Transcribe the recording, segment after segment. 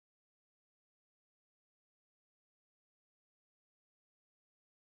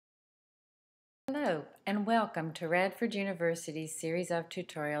Hello, and welcome to Radford University's series of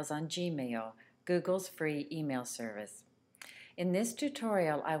tutorials on Gmail, Google's free email service. In this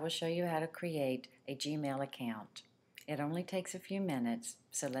tutorial, I will show you how to create a Gmail account. It only takes a few minutes,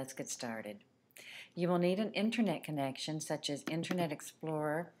 so let's get started. You will need an internet connection such as Internet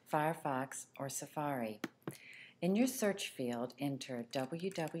Explorer, Firefox, or Safari. In your search field, enter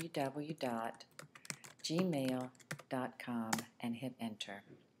www.gmail.com and hit enter.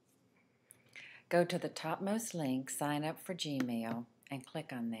 Go to the topmost link, Sign Up for Gmail, and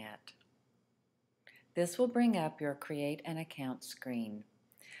click on that. This will bring up your Create an Account screen.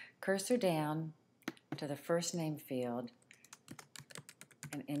 Cursor down to the first name field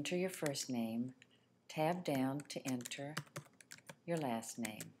and enter your first name. Tab down to enter your last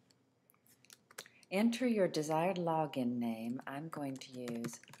name. Enter your desired login name. I'm going to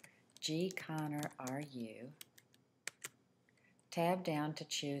use GConnorRU. Tab down to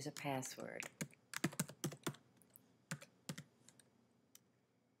choose a password.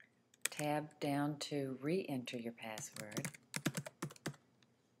 Tab down to re-enter your password.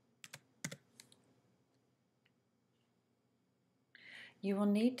 You will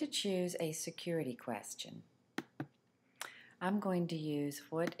need to choose a security question. I'm going to use,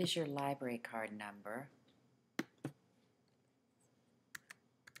 what is your library card number?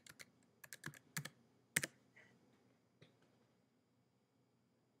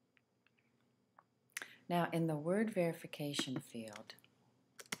 Now in the word verification field,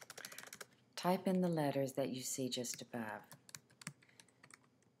 type in the letters that you see just above.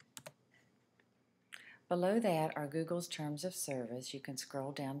 Below that are Google's terms of service. You can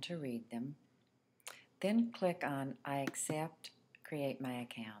scroll down to read them. Then click on I accept, create my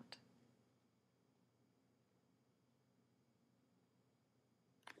account.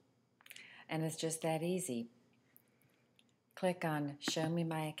 And it's just that easy. Click on show me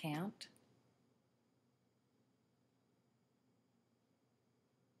my account.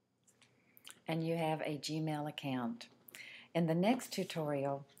 And you have a Gmail account. In the next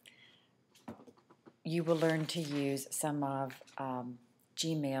tutorial, you will learn to use some of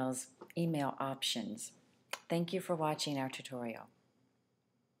Gmail's email options. Thank you for watching our tutorial.